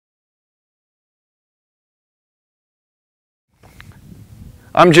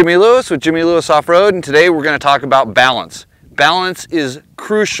I'm Jimmy Lewis with Jimmy Lewis Off-Road, and today we're going to talk about balance. Balance is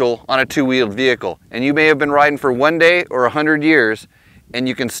crucial on a two-wheeled vehicle, and you may have been riding for one day or 100 years, and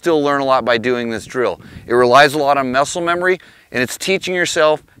you can still learn a lot by doing this drill. It relies a lot on muscle memory, and it's teaching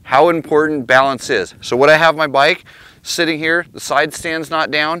yourself how important balance is. So what I have my bike sitting here, the side stand's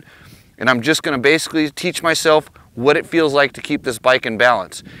not down, and I'm just going to basically teach myself what it feels like to keep this bike in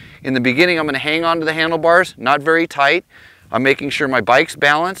balance. In the beginning, I'm going to hang on to the handlebars, not very tight. I'm making sure my bike's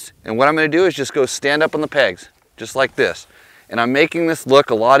balanced, and what I'm going to do is just go stand up on the pegs, just like this. And I'm making this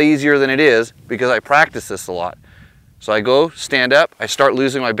look a lot easier than it is because I practice this a lot. So I go, stand up, I start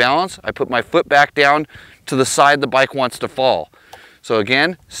losing my balance, I put my foot back down to the side the bike wants to fall. So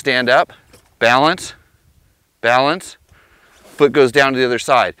again, stand up, balance, balance, foot goes down to the other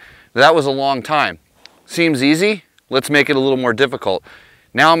side. That was a long time. Seems easy, let's make it a little more difficult.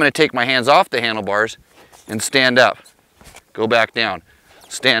 Now I'm going to take my hands off the handlebars and stand up. Go back down,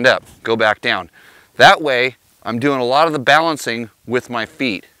 stand up, go back down. That way, I'm doing a lot of the balancing with my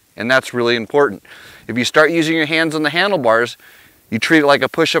feet, and that's really important. If you start using your hands on the handlebars, you treat it like a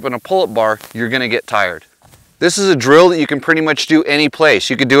push-up and a pull-up bar, you're gonna get tired. This is a drill that you can pretty much do any place.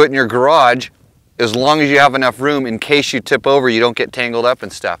 You could do it in your garage as long as you have enough room in case you tip over, you don't get tangled up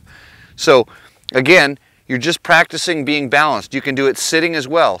and stuff. So again, you're just practicing being balanced. You can do it sitting as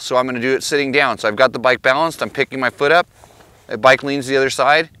well. So I'm gonna do it sitting down. So I've got the bike balanced, I'm picking my foot up, the bike leans to the other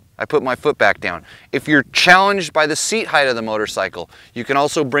side, I put my foot back down. If you're challenged by the seat height of the motorcycle, you can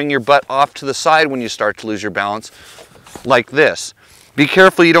also bring your butt off to the side when you start to lose your balance, like this. Be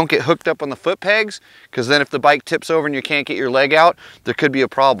careful you don't get hooked up on the foot pegs, because then if the bike tips over and you can't get your leg out, there could be a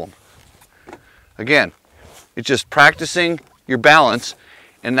problem. Again, it's just practicing your balance,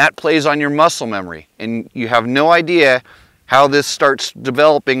 and that plays on your muscle memory. And you have no idea how this starts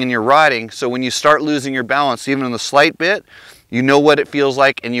developing in your riding, so when you start losing your balance, even in the slight bit, you know what it feels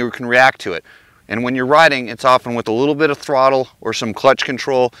like and you can react to it. And when you're riding, it's often with a little bit of throttle or some clutch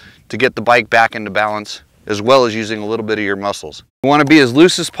control to get the bike back into balance, as well as using a little bit of your muscles. You want to be as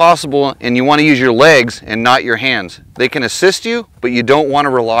loose as possible, and you want to use your legs and not your hands. They can assist you, but you don't want to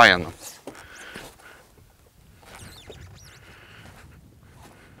rely on them.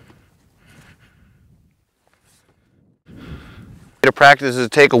 To practice is to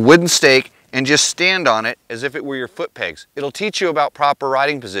take a wooden stake and just stand on it as if it were your foot pegs. It'll teach you about proper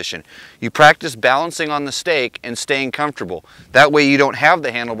riding position. You practice balancing on the stake and staying comfortable. That way you don't have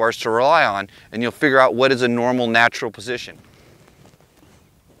the handlebars to rely on, and you'll figure out what is a normal, natural position.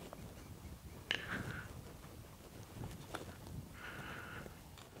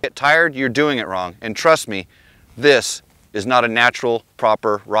 Get tired, you're doing it wrong. And trust me, this is not a natural,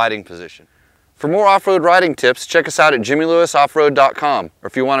 proper riding position. For more off-road riding tips, check us out at jimmylewisoffroad.com. Or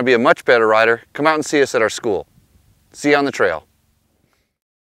if you want to be a much better rider, come out and see us at our school. See you on the trail.